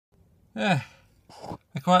Yeah,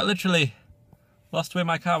 I quite literally lost where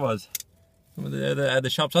my car was. At the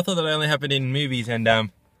shops. I thought that only happened in movies and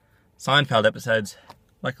Seinfeld episodes.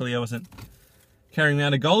 Luckily I wasn't carrying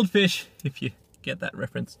around a goldfish, if you get that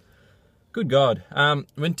reference. Good God.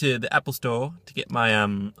 Went to the Apple store to get my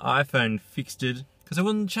iPhone fixed because it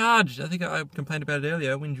wouldn't charge. I think I complained about it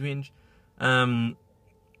earlier, whinge.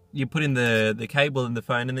 You put in the cable in the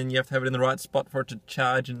phone and then you have to have it in the right spot for it to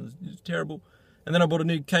charge, and it was terrible. And then I bought a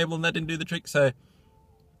new cable and that didn't do the trick, so it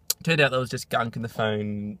turned out that was just gunk in the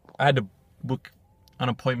phone. I had to book an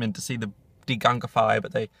appointment to see the degunkifier,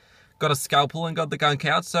 but they got a scalpel and got the gunk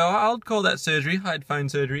out, so I'll call that surgery. I had phone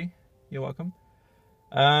surgery. You're welcome.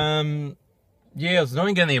 Yeah, it was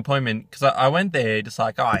annoying getting the appointment because I went there just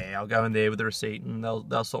like, oh yeah, I'll go in there with the receipt and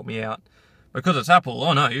they'll sort me out. Because it's Apple,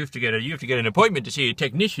 oh no, you have to get an appointment to see a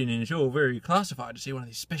technician, and it's all very classified to see one of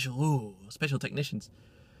these special technicians.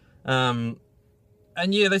 And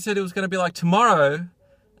yeah, they said it was going to be like tomorrow,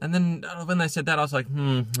 and then when they said that, I was like,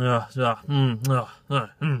 for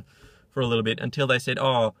a little bit, until they said,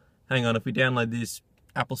 oh, hang on, if we download this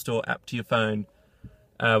Apple Store app to your phone,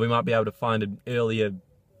 we might be able to find an earlier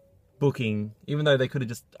booking, even though they could have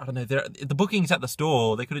just, I don't know, the booking's at the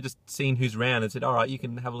store, they could have just seen who's around and said, all right, you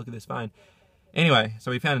can have a look at this phone. Anyway, so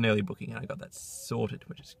we found an early booking and I got that sorted,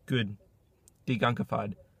 which is good.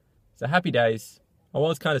 Degunkified. So happy days. I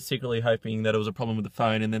was kind of secretly hoping that it was a problem with the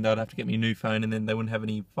phone and then they'd have to get me a new phone and then they wouldn't have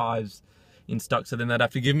any 5s in stock, so then they'd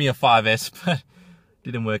have to give me a 5S, but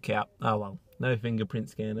didn't work out. Oh well, no fingerprint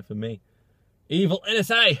scanner for me. Evil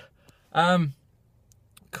NSA!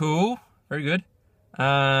 Cool. Very good.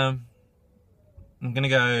 I'm gonna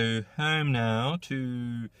go home now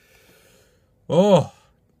to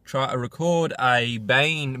try to record a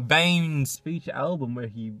Bane's feature album where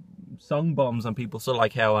he song bombs on people, sort of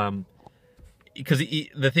like how because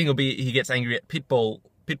the thing will be he gets angry at Pitbull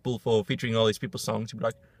for featuring all these people's songs. He'll be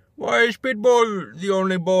like, why is Pitbull the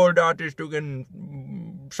only bald artist who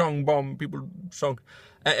can song bomb people's songs?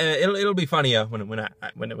 It'll be funnier when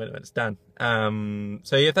it's done.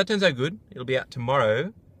 So yeah, if that turns out good, it'll be out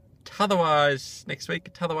tomorrow. Otherwise, next week.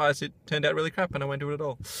 Otherwise, it turned out really crap and I won't do it at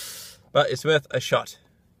all. But it's worth a shot.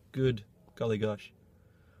 Good golly gosh.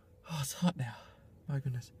 Oh, it's hot now. My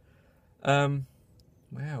goodness. Wow,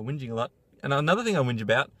 whinging a lot. And another thing I whinge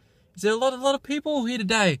about is there a lot of people here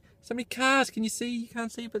today. So many cars. Can you see? You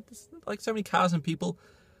can't see, but there's like so many cars and people.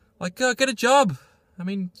 Like, get a job. I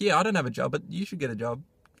mean, yeah, I don't have a job, but you should get a job.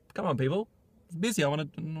 Come on, people. It's busy. I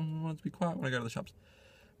want to be quiet when I go to the shops.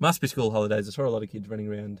 Must be school holidays. I saw a lot of kids running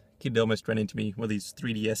around. Kid almost ran into me with his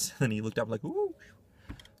 3DS, and he looked up like, ooh,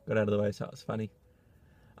 got out of the way, so it was funny.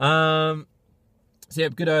 So yeah,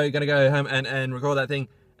 gonna go home and record that thing,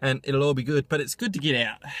 and it'll all be good. But it's good to get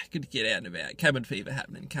out. Good to get out and about. Cabin fever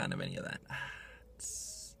happening. Can't have any of that.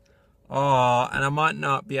 And I might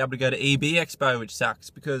not be able to go to EB Expo, which sucks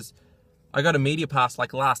because I got a media pass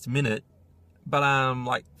like last minute, but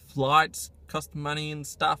like flights cost money and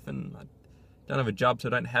stuff, and I don't have a job, so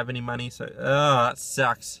I don't have any money. So that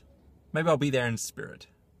sucks. Maybe I'll be there in spirit,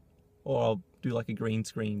 or I'll do like a green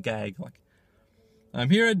screen gag, like I'm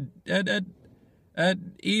here at EB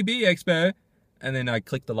Expo, and then I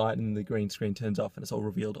click the light and the green screen turns off and it's all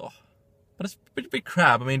revealed. Oh, but it's a bit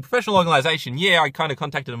crap. I mean, professional organisation. Yeah, I kind of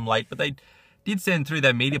contacted them late, but they did send through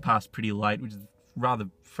their media pass pretty late, which is rather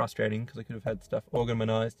frustrating because I could have had stuff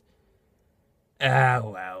organised.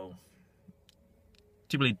 Oh well.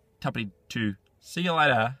 Tippity tuppity 2. See you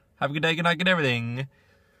later. Have a good day, good night, good everything.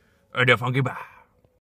 And a funky bye.